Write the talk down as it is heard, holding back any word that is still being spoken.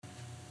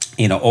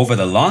over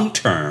the long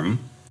term,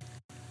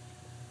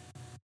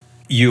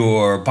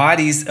 your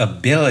body's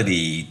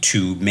ability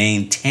to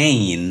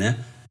maintain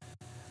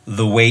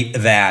the weight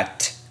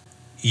that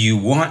you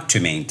want to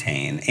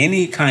maintain,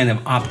 any kind of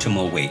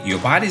optimal weight, your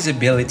body's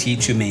ability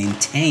to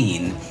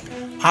maintain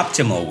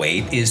optimal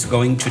weight is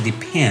going to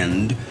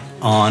depend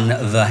on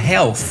the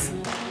health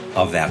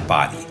of that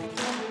body.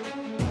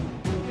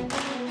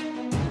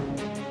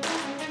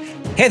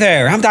 Hey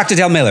there, I'm Dr.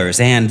 Del Millers,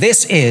 and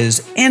this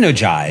is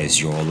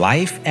Energize Your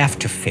Life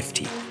After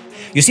 50.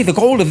 You see, the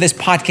goal of this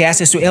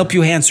podcast is to help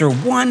you answer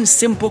one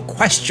simple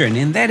question,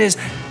 and that is,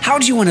 how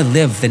do you want to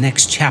live the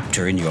next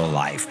chapter in your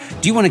life?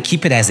 Do you want to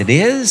keep it as it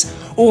is,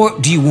 or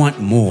do you want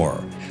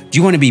more? Do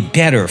you want to be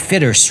better,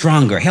 fitter,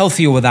 stronger,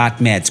 healthier without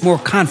meds, more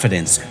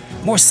confidence,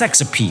 more sex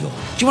appeal?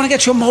 Do you want to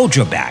get your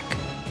mojo back?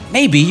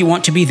 Maybe you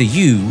want to be the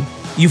you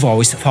you've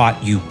always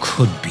thought you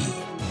could be.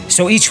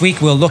 So each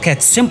week we'll look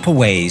at simple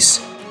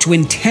ways to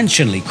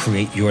intentionally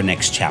create your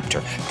next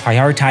chapter,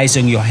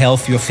 prioritizing your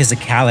health, your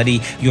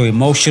physicality, your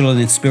emotional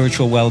and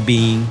spiritual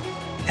well-being,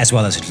 as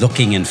well as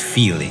looking and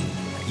feeling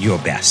your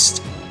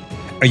best.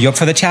 Are you up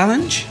for the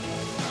challenge?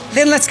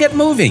 Then let's get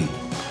moving.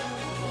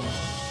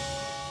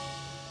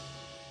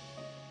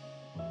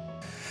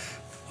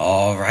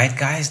 All right,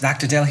 guys,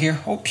 Dr. Del here.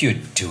 Hope you're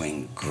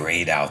doing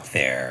great out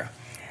there.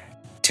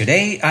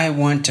 Today, I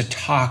want to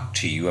talk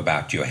to you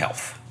about your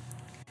health.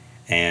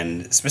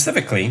 And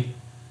specifically,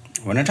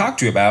 I want to talk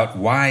to you about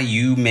why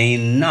you may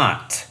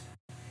not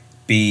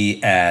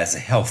be as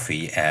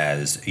healthy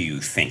as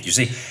you think. You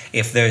see,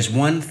 if there's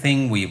one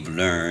thing we've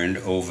learned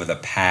over the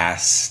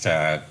past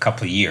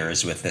couple of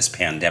years with this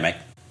pandemic,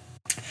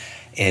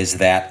 is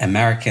that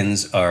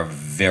Americans are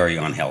very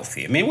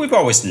unhealthy. I mean, we've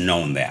always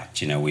known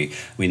that.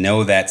 We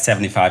know that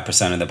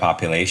 75% of the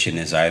population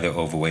is either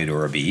overweight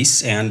or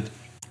obese, and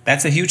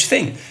that's a huge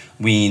thing.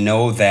 We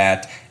know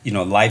that,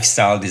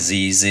 lifestyle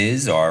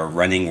diseases are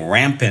running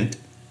rampant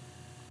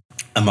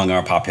among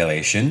our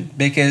population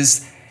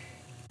because,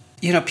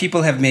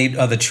 people have made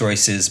other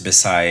choices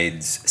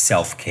besides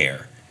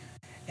self-care.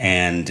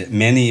 And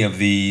many of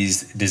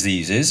these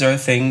diseases are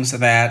things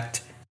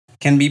that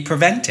can be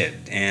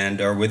prevented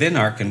and are within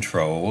our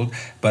control.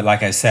 But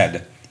like I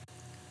said,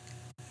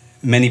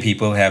 many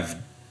people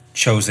have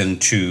chosen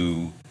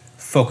to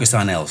focus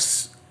on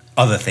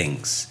other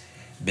things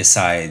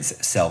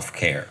besides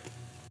self-care.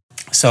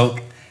 So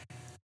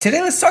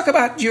today, let's talk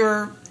about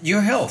your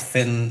health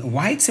and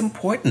why it's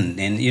important.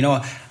 And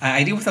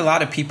I deal with a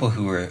lot of people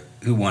who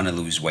want to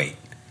lose weight,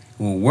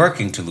 who are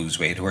working to lose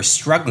weight, who are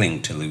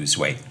struggling to lose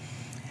weight.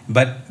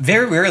 But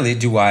very rarely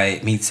do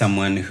I meet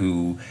someone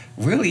who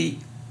really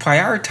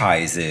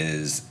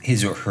prioritizes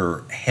his or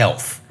her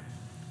health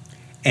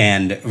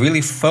and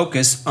really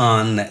focus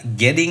on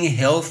getting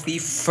healthy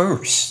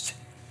first.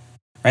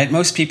 Right?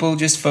 Most people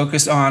just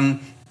focus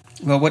on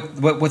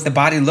what the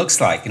body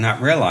looks like, and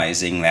not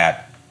realizing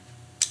that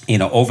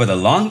over the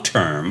long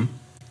term,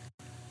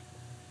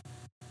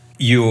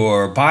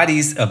 your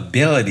body's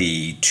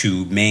ability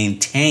to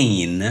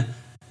maintain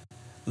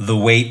the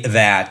weight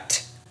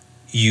that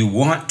you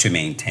want to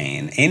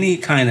maintain, any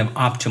kind of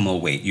optimal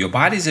weight, your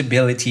body's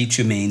ability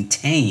to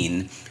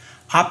maintain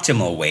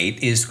optimal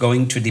weight is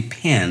going to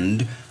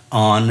depend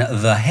on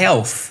the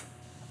health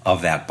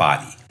of that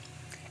body.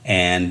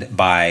 And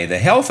by the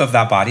health of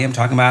that body, I'm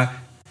talking about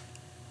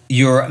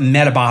your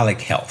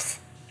metabolic health.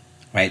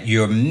 Right?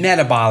 Your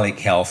metabolic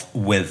health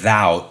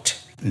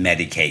without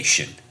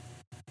medication.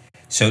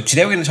 So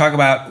today we're going to talk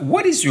about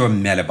what is your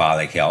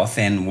metabolic health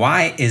and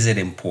why is it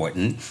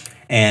important,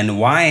 and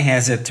why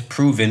has it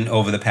proven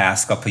over the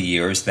past couple of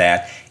years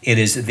that it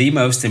is the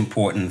most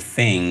important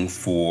thing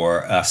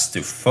for us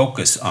to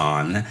focus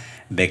on,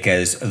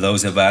 because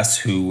those of us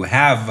who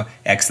have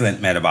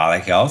excellent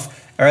metabolic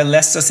health are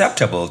less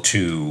susceptible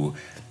to,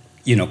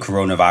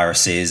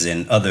 coronaviruses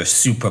and other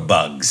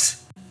superbugs.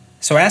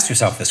 So ask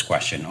yourself this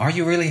question: are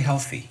you really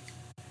healthy?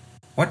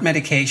 What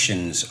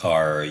medications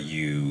are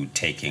you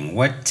taking?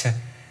 What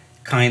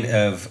kind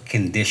of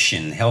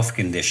health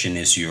condition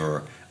is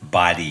your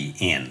body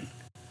in?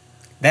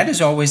 That is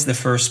always the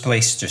first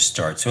place to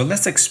start. So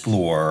let's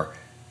explore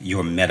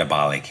your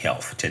metabolic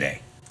health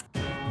today.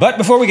 But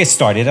before we get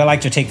started, I'd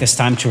like to take this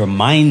time to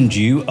remind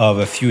you of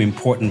a few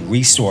important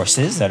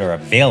resources that are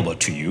available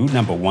to you.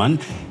 Number one,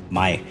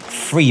 my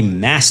free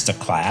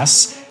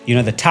masterclass.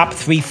 The top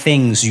 3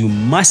 things you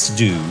must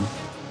do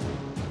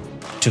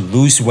to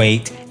lose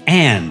weight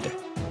and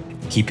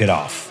keep it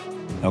off.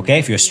 Okay,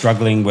 if you're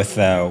struggling with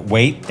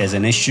weight as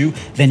an issue,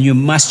 then you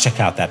must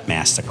check out that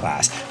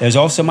masterclass. There's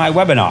also my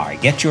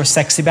webinar, Get Your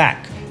Sexy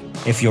Back.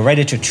 If you're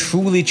ready to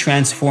truly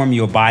transform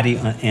your body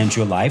and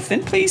your life,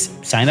 then please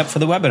sign up for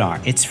the webinar.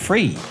 It's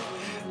free.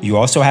 You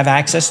also have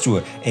access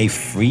to a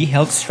free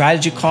health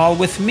strategy call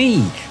with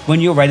me when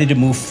you're ready to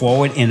move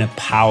forward in a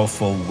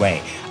powerful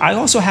way. I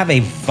also have a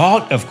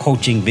vault of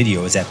coaching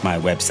videos at my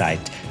website,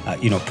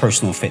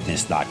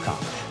 personalfitness.com.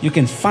 You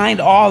can find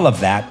all of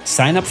that,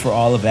 sign up for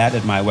all of that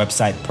at my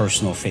website,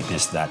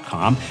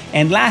 personalfitness.com.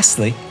 And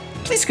lastly,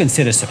 please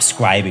consider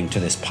subscribing to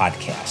this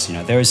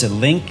podcast. There is a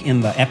link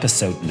in the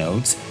episode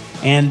notes.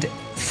 And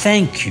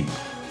thank you.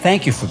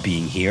 Thank you for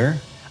being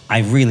here. I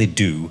really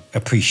do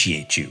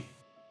appreciate you.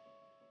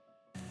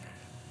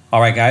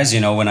 All right, guys,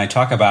 when I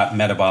talk about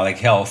metabolic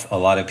health, a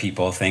lot of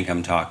people think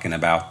I'm talking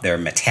about their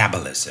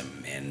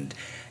metabolism. And,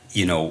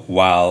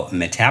 while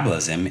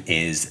metabolism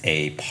is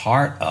a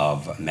part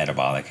of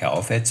metabolic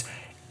health,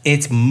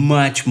 it's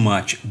much,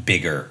 much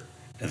bigger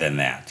than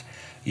that.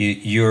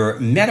 Your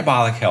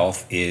metabolic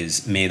health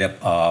is made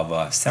up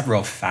of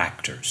several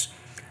factors.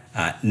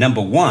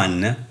 Number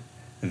one,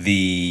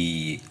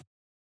 the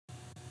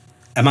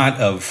amount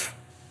of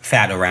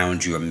fat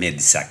around your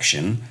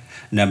midsection.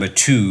 Number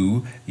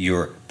two,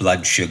 your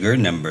blood sugar.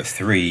 Number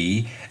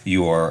three,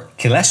 your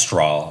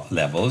cholesterol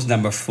levels.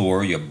 Number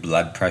four, your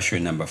blood pressure.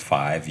 Number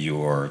five,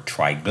 your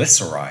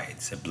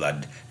triglycerides, the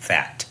blood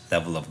fat,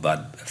 level of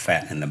blood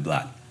fat in the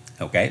blood.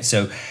 Okay,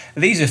 so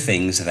these are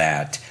things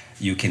that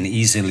you can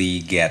easily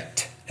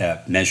get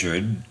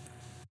measured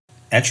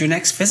at your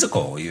next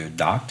physical. Your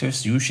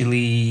doctors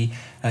usually,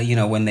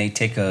 when they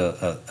take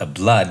a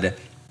blood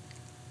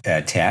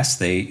test,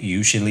 they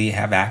usually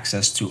have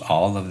access to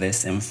all of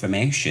this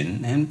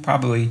information and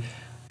probably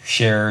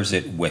shares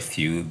it with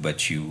you,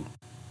 but you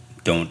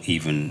don't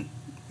even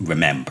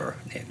remember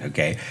it.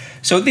 Okay,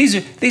 so these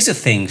are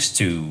things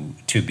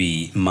to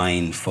be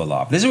mindful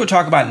of. This is what we're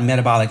talking about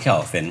metabolic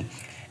health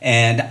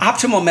and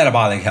optimal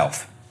metabolic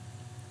health.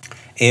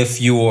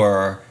 If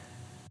your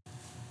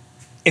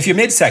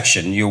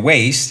midsection, your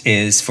waist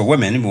is, for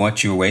women, we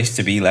want your waist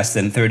to be less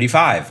than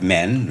 35,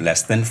 men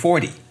less than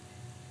 40.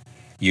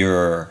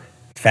 Your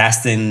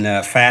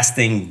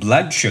fasting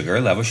blood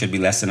sugar level should be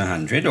less than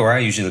 100, or I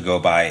usually go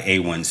by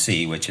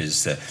A1C, which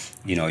is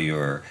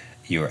your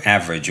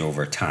average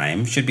over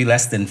time, should be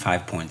less than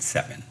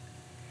 5.7.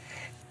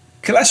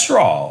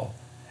 Cholesterol,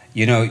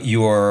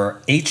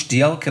 your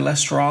HDL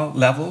cholesterol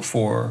level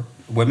for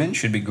women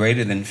should be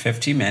greater than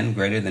 50, men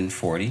greater than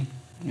 40.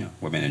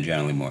 Women are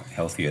generally more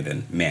healthier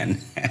than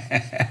men,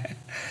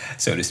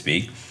 so to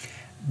speak.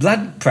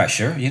 Blood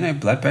pressure,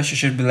 blood pressure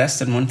should be less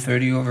than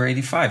 130 over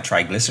 85.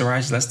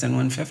 Triglycerides less than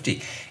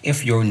 150.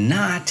 If you're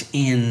not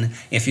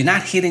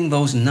hitting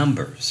those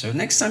numbers, so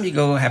next time you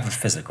go have a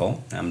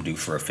physical, I'm due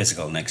for a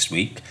physical next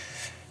week.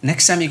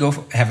 Next time you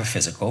go have a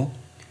physical,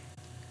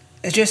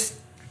 just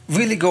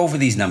really go over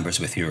these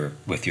numbers with your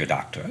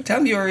doctor. Tell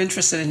them you're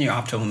interested in your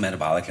optimal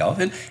metabolic health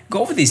and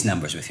go over these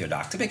numbers with your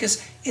doctor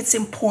because it's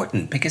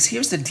important. Because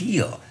here's the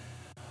deal.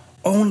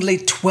 Only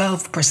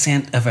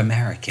 12% of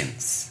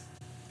Americans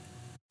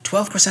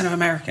 12% of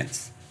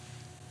Americans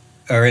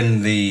are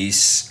in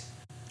these,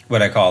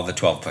 what I call the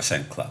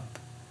 12% club.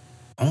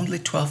 Only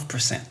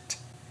 12%.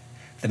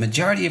 The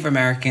majority of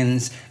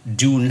Americans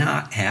do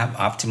not have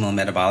optimal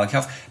metabolic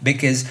health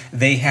because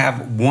they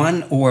have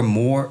one or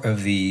more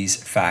of these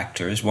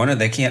factors.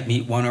 They can't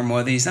meet one or more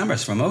of these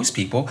numbers. For most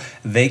people,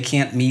 they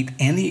can't meet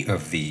any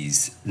of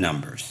these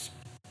numbers.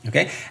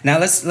 Okay? Now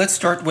let's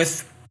start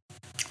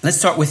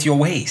with your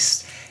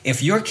waist.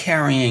 If you're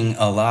carrying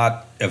a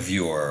lot of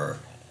your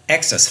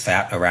excess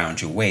fat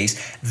around your waist,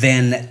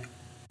 then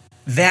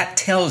that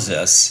tells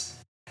us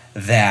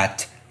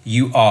that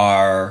you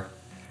are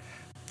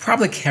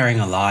probably carrying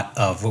a lot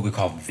of what we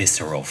call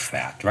visceral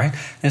fat, right?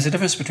 There's a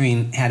difference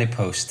between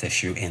adipose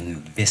tissue and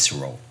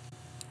visceral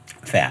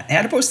fat.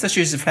 Adipose tissue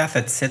is the fat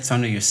that sits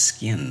under your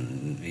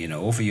skin,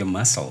 over your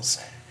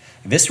muscles.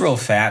 Visceral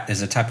fat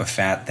is a type of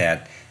fat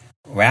that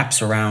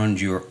wraps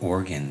around your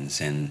organs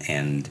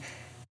and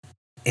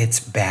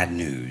it's bad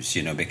news,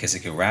 because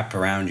it can wrap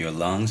around your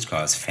lungs,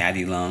 cause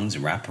fatty lungs,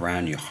 wrap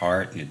around your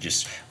heart, and it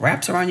just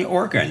wraps around your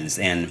organs.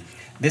 And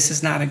this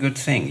is not a good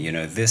thing.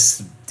 This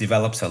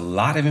develops a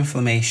lot of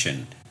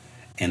inflammation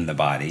in the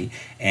body.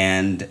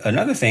 And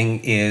another thing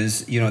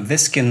is,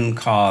 this can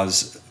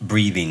cause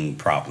breathing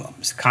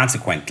problems.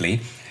 Consequently,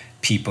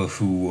 people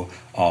who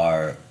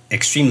are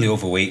extremely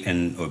overweight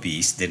and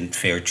obese didn't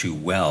fare too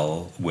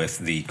well with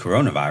the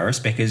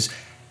coronavirus because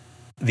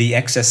the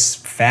excess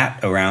fat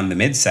around the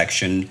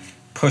midsection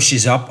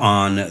pushes up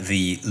on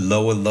the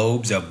lower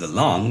lobes of the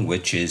lung,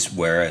 which is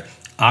where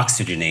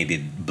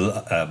oxygenated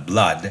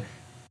blood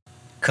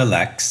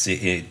collects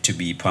to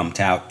be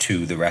pumped out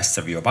to the rest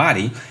of your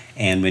body.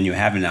 And when you're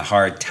having a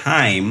hard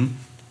time,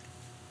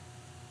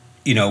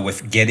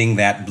 with getting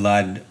that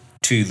blood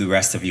to the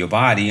rest of your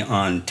body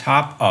on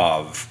top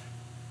of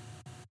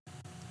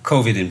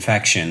COVID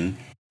infection,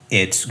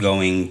 it's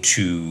going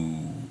to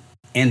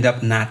end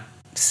up not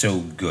so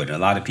good. A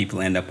lot of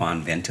people end up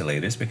on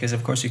ventilators because,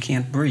 of course, you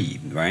can't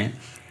breathe, right?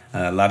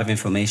 A lot of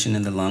inflammation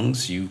in the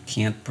lungs, you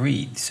can't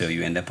breathe, so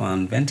you end up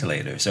on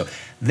ventilators. So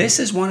this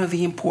is one of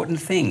the important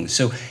things.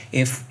 So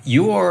if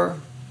your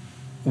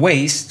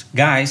waist,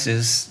 guys,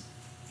 is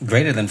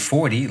greater than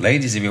 40,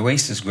 ladies, if your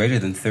waist is greater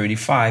than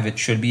 35, it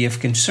should be of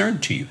concern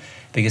to you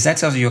because that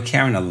tells you you're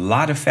carrying a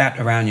lot of fat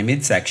around your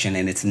midsection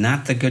and it's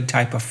not the good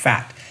type of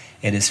fat.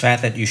 It is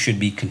fat that you should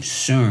be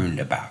concerned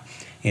about.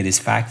 It is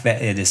fat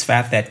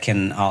that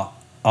can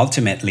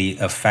ultimately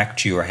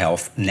affect your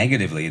health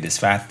negatively. It is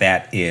fat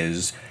that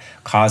is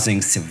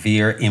causing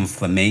severe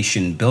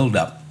inflammation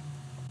buildup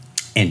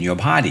in your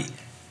body.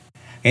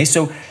 Okay,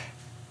 so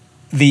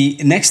the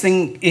next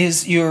thing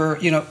is your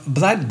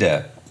blood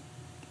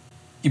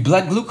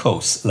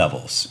glucose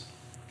levels.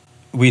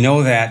 We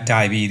know that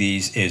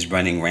diabetes is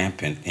running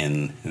rampant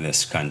in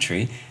this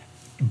country,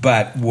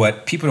 but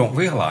what people don't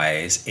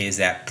realize is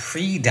that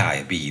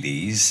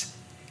pre-diabetes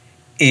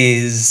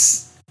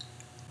is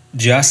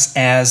just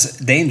as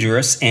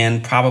dangerous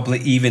and probably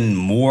even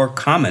more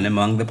common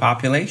among the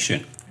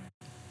population.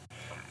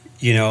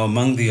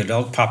 Among the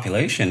adult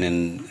population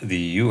in the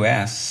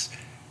US,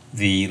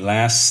 the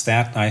last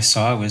stat I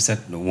saw was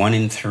that 1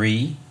 in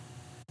 3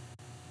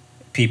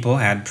 people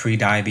had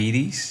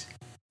prediabetes.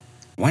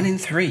 1 in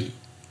 3.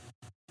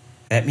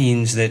 That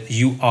means that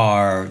you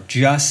are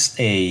just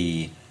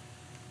a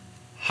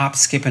hop,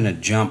 skip, and a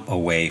jump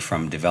away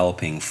from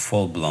developing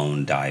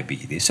full-blown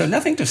diabetes. So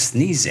nothing to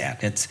sneeze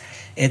at.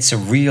 It's a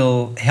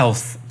real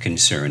health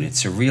concern.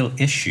 It's a real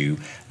issue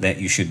that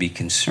you should be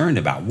concerned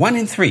about. 1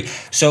 in 3.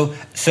 So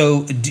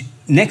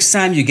next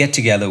time you get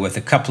together with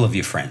a couple of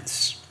your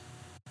friends,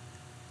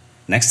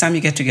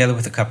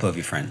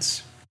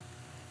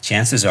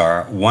 chances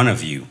are one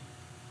of you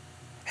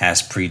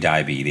has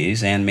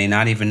prediabetes and may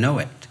not even know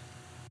it.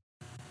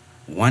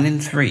 1 in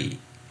 3.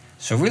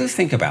 So really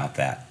think about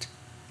that.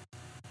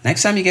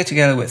 Next time you get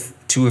together with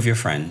 2 of your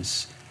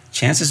friends,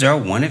 chances are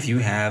one of you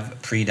have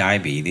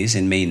prediabetes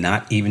and may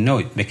not even know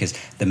it, because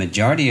the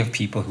majority of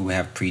people who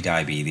have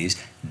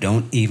prediabetes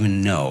don't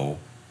even know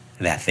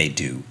that they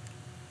do.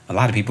 A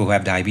lot of people who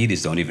have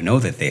diabetes don't even know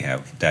that they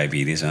have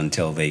diabetes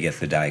until they get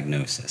the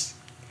diagnosis.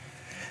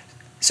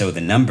 So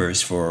the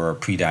numbers for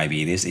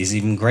prediabetes is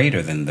even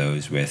greater than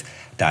those with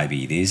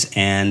diabetes.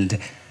 And,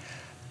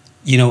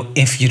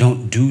 if you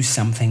don't do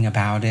something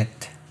about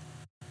it,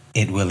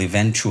 it will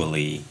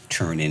eventually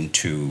turn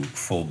into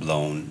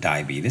full-blown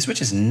diabetes,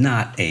 which is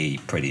not a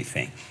pretty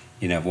thing.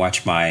 I've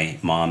watched my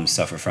mom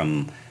suffer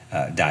from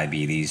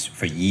diabetes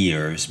for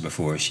years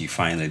before she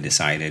finally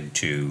decided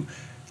to,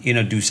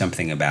 do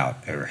something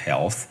about her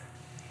health.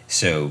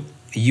 So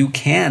you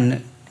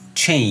can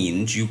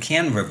change, you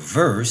can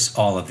reverse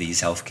all of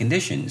these health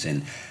conditions.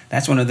 And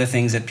that's one of the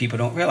things that people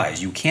don't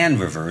realize. You can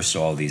reverse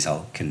all these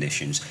health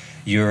conditions.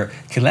 Your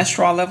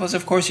cholesterol levels,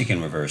 of course, you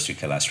can reverse your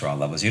cholesterol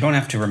levels. You don't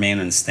have to remain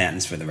on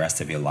statins for the rest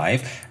of your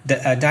life.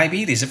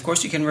 Diabetes, of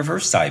course, you can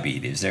reverse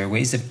diabetes. There are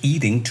ways of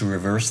eating to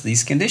reverse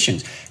these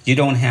conditions. You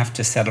don't have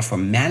to settle for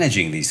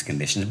managing these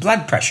conditions.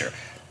 Blood pressure.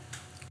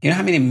 You know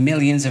how many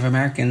millions of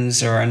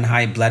Americans are on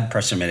high blood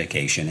pressure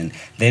medication, and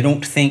they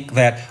don't think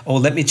that,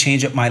 let me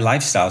change up my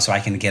lifestyle so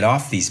I can get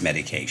off these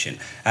medication.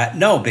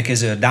 No,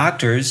 because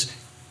doctors,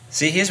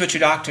 here's what your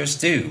doctors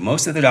do.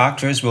 Most of the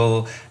doctors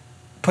will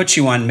put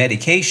you on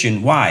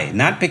medication. Why?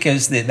 Not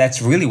because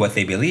that's really what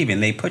they believe in.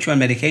 They put you on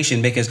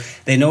medication because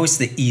they know it's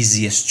the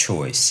easiest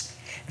choice.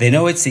 They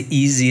know it's the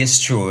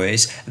easiest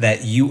choice,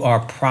 that you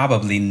are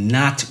probably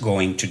not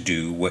going to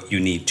do what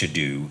you need to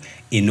do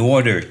in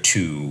order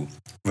to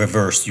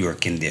reverse your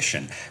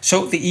condition.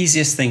 So the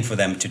easiest thing for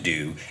them to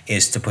do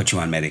is to put you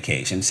on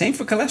medication. Same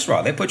for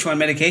cholesterol. They put you on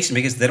medication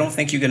because they don't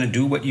think you're going to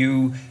do what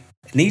you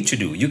need to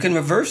do. You can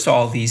reverse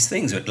all these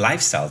things with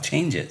lifestyle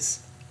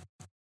changes.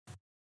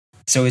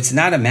 So it's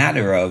not a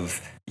matter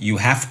of you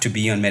have to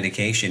be on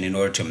medication in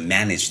order to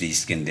manage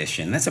these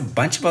conditions. That's a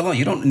bunch of baloney.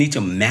 You don't need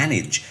to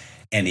manage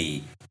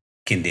any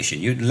condition.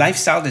 Your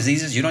lifestyle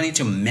diseases, you don't need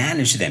to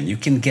manage them. You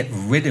can get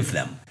rid of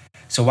them.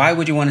 So why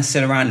would you want to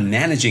sit around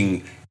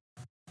managing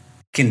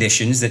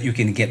conditions that you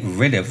can get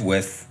rid of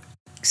with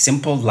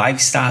simple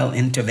lifestyle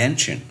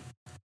intervention?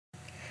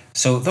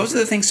 So those are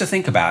the things to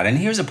think about. And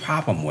here's a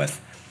problem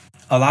with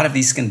a lot of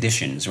these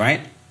conditions,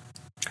 right?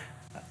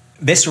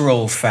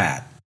 Visceral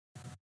fat,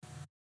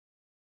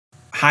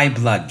 high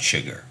blood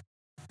sugar,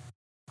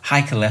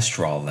 high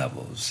cholesterol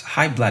levels,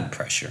 high blood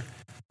pressure,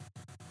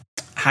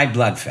 high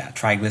blood fat,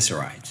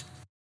 triglycerides.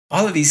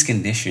 All of these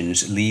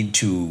conditions lead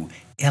to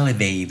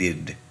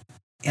elevated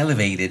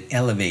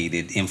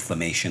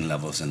inflammation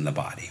levels in the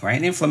body,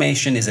 right?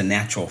 Inflammation is a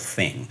natural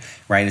thing,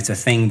 right? It's a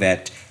thing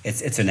that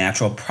it's a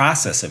natural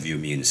process of your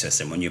immune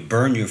system. When you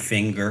burn your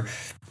finger,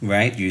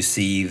 right, you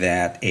see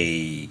that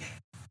a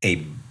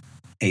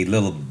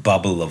little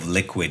bubble of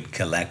liquid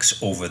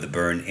collects over the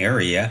burn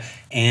area,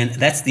 and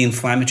that's the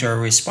inflammatory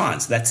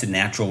response. That's a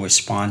natural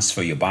response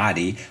for your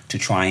body to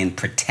try and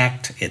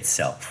protect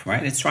itself,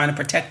 right? It's trying to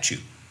protect you.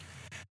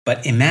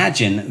 But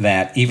imagine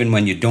that even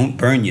when you don't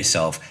burn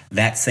yourself,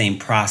 that same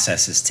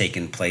process is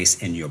taking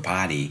place in your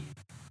body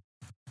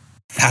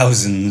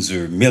thousands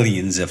or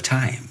millions of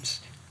times,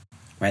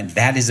 right?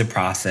 That is a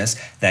process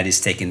that is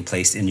taking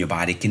place in your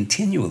body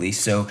continually.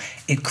 So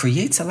it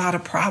creates a lot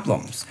of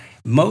problems.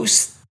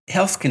 Most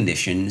health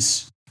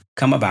conditions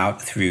come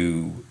about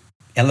through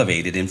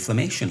elevated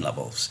inflammation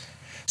levels.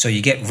 So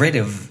you get rid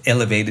of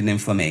elevated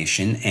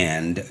inflammation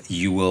and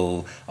you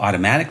will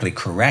automatically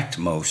correct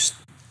most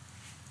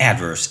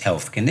adverse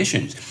health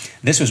conditions.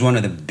 This was one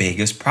of the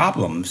biggest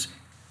problems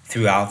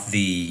throughout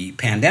the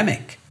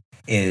pandemic,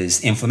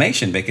 is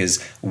inflammation,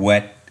 because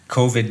what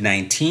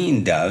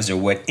COVID-19 does, or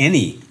what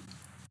any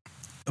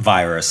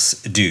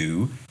virus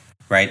do,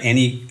 right?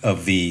 Any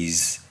of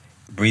these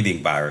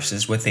breathing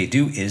viruses, what they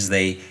do is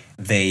they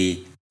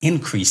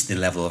increase the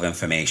level of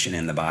inflammation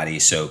in the body,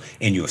 so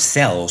in your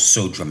cells,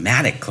 so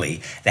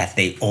dramatically that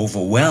they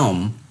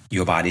overwhelm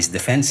your body's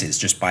defenses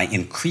just by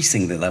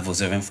increasing the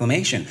levels of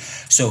inflammation.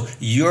 So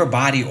your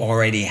body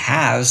already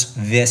has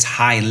this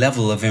high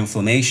level of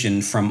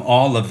inflammation from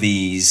all of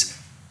these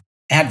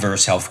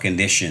adverse health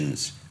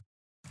conditions: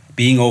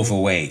 being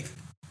overweight,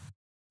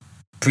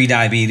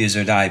 prediabetes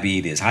or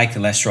diabetes, high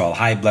cholesterol,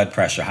 high blood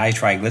pressure, high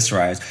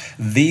triglycerides.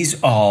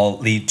 These all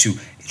lead to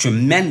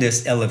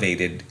tremendous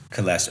elevated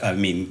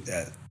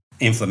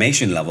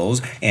inflammation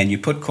levels. And you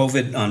put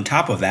COVID on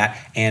top of that,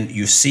 and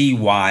you see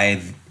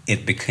why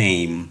it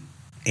became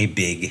a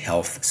big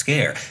health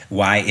scare.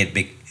 Why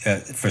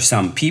for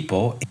some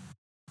people,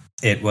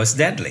 it was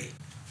deadly.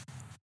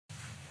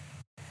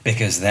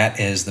 Because that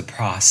is the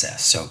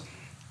process. So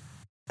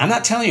I'm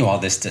not telling you all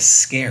this to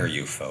scare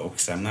you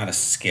folks. I'm not a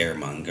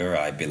scaremonger.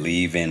 I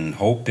believe in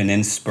hope and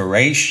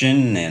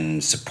inspiration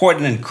and support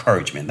and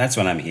encouragement. That's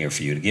what I'm here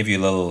for you, to give you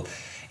a little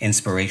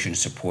inspiration,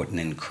 support, and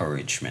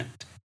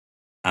encouragement.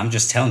 I'm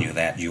just telling you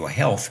that your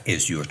health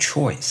is your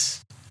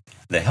choice.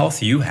 The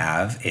health you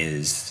have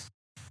is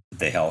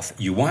the health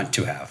you want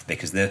to have,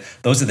 because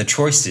those are the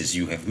choices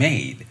you have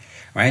made.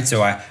 Right?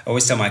 So I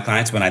always tell my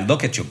clients, when I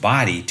look at your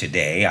body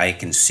today, I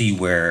can see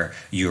where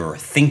your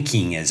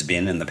thinking has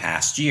been in the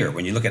past year.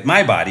 When you look at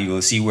my body,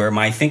 you'll see where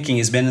my thinking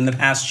has been in the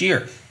past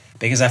year,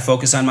 because I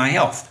focus on my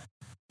health.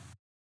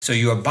 So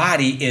your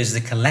body is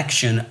the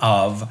collection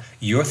of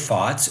your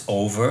thoughts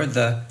over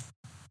the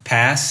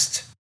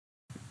past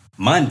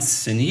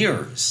months and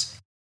years.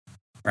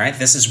 Right?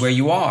 This is where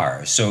you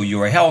are. So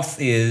your health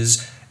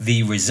is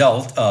the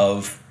result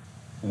of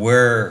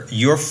where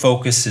your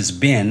focus has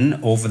been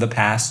over the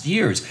past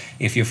years.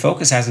 If your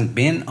focus hasn't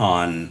been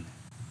on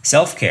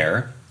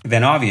self-care,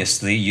 then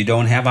obviously you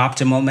don't have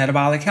optimal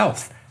metabolic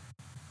health.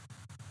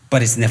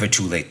 But it's never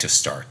too late to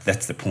start.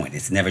 That's the point.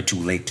 It's never too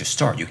late to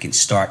start. You can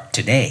start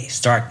today,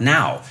 start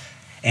now,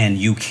 and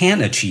you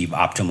can achieve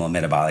optimal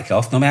metabolic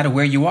health no matter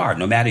where you are,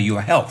 no matter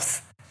your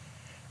health,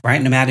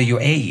 right? No matter your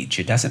age.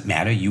 It doesn't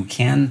matter. You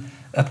can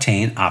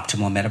obtain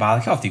optimal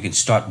metabolic health. You can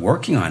start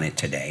working on it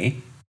today,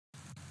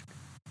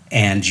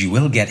 and you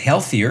will get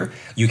healthier.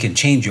 You can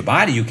change your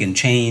body. You can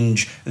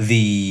change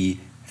the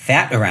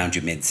fat around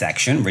your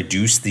midsection,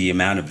 reduce the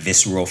amount of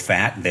visceral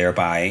fat,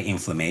 thereby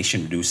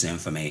inflammation, reduce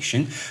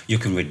inflammation. You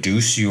can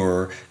reduce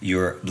your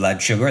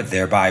blood sugar,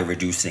 thereby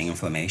reducing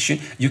inflammation.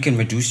 You can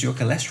reduce your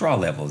cholesterol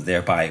levels,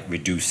 thereby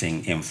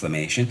reducing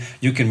inflammation.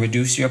 You can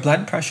reduce your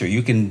blood pressure.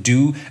 You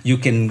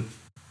can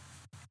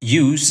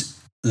use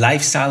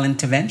lifestyle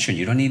intervention.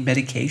 You don't need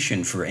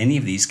medication for any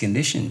of these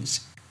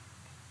conditions.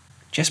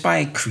 Just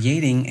by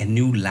creating a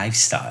new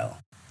lifestyle,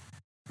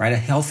 right? A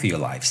healthier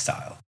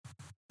lifestyle.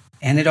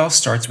 And it all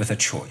starts with a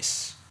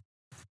choice.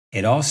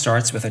 It all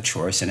starts with a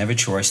choice, and every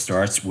choice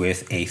starts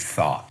with a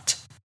thought,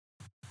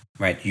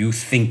 right? You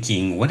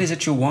thinking, what is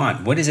it you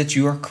want? What is it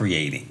you're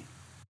creating?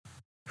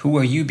 Who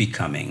are you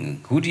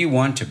becoming? Who do you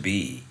want to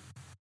be?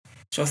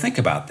 So think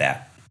about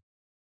that.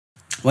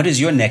 What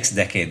does your next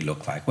decade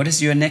look like? What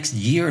does your next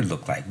year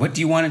look like? What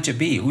do you want it to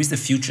be? Who's the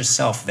future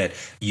self that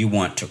you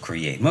want to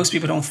create? Most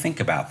people don't think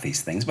about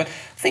these things, but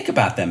think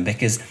about them,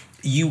 because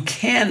you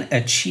can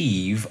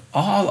achieve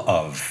all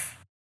of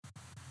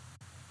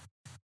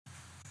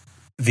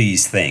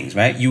these things,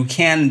 right? You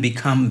can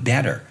become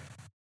better.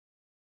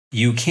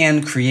 You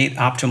can create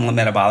optimal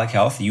metabolic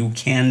health. You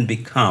can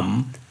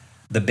become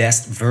the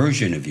best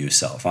version of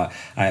yourself.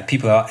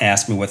 People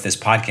ask me what this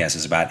podcast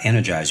is about,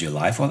 Energize Your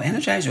Life. Well,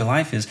 Energize Your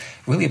Life is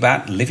really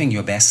about living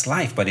your best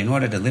life. But in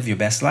order to live your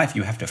best life,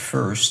 you have to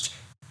first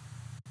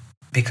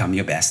become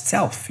your best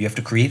self. You have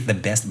to create the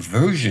best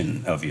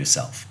version of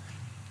yourself.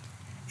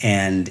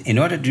 And in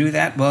order to do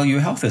that, well,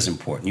 your health is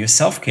important. Your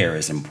self-care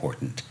is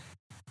important.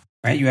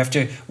 Right? You have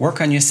to work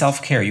on your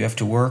self-care. You have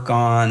to work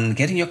on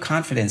getting your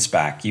confidence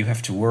back. You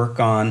have to work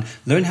on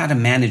learn how to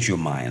manage your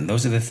mind.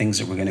 Those are the things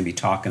that we're going to be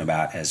talking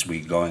about as we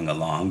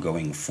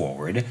going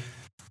forward.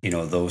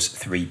 Those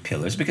 3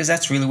 pillars, because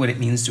that's really what it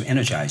means to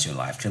energize your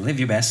life, to live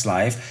your best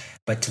life.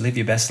 But to live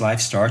your best life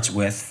starts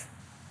with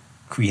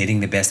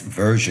creating the best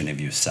version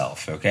of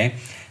yourself, okay?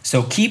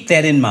 So keep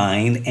that in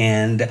mind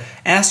and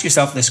ask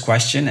yourself this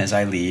question as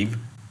I leave.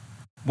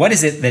 What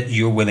is it that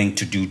you're willing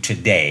to do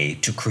today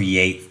to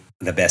create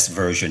the best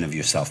version of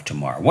yourself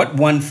tomorrow? What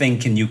one thing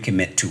can you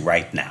commit to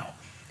right now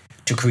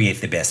to create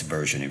the best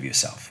version of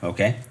yourself?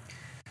 Okay.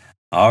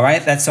 All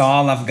right. That's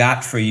all I've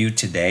got for you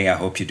today. I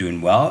hope you're doing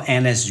well.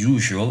 And as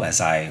usual,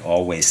 as I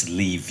always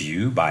leave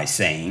you by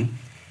saying,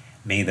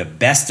 may the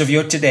best of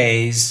your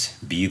todays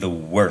be the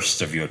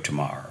worst of your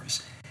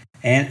tomorrows.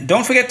 And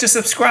don't forget to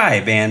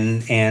subscribe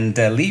and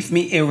leave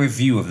me a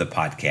review of the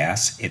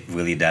podcast. It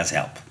really does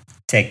help.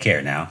 Take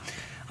care now.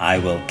 I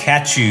will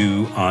catch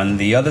you on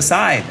the other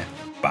side.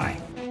 Bye.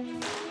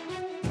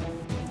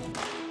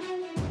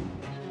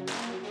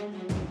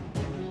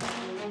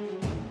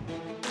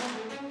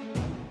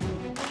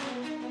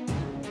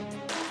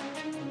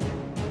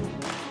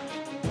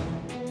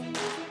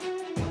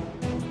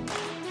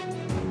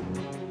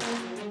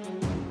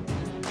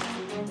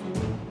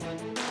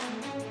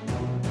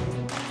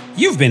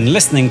 You've been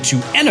listening to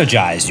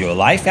Energize Your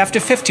Life After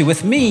 50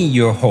 with me,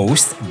 your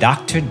host,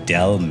 Dr.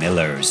 Del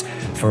Millers.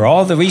 For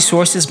all the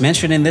resources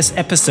mentioned in this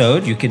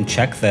episode, you can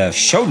check the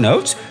show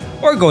notes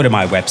or go to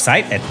my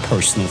website at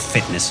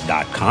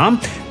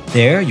personalfitness.com.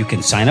 There, you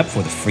can sign up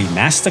for the free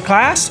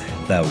masterclass,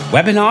 the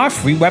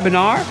free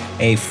webinar,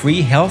 a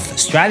free health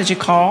strategy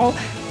call,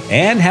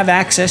 and have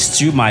access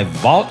to my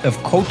vault of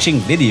coaching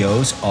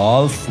videos,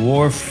 all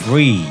for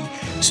free.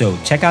 So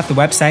check out the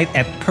website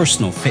at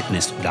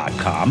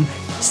personalfitness.com.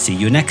 See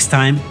you next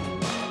time.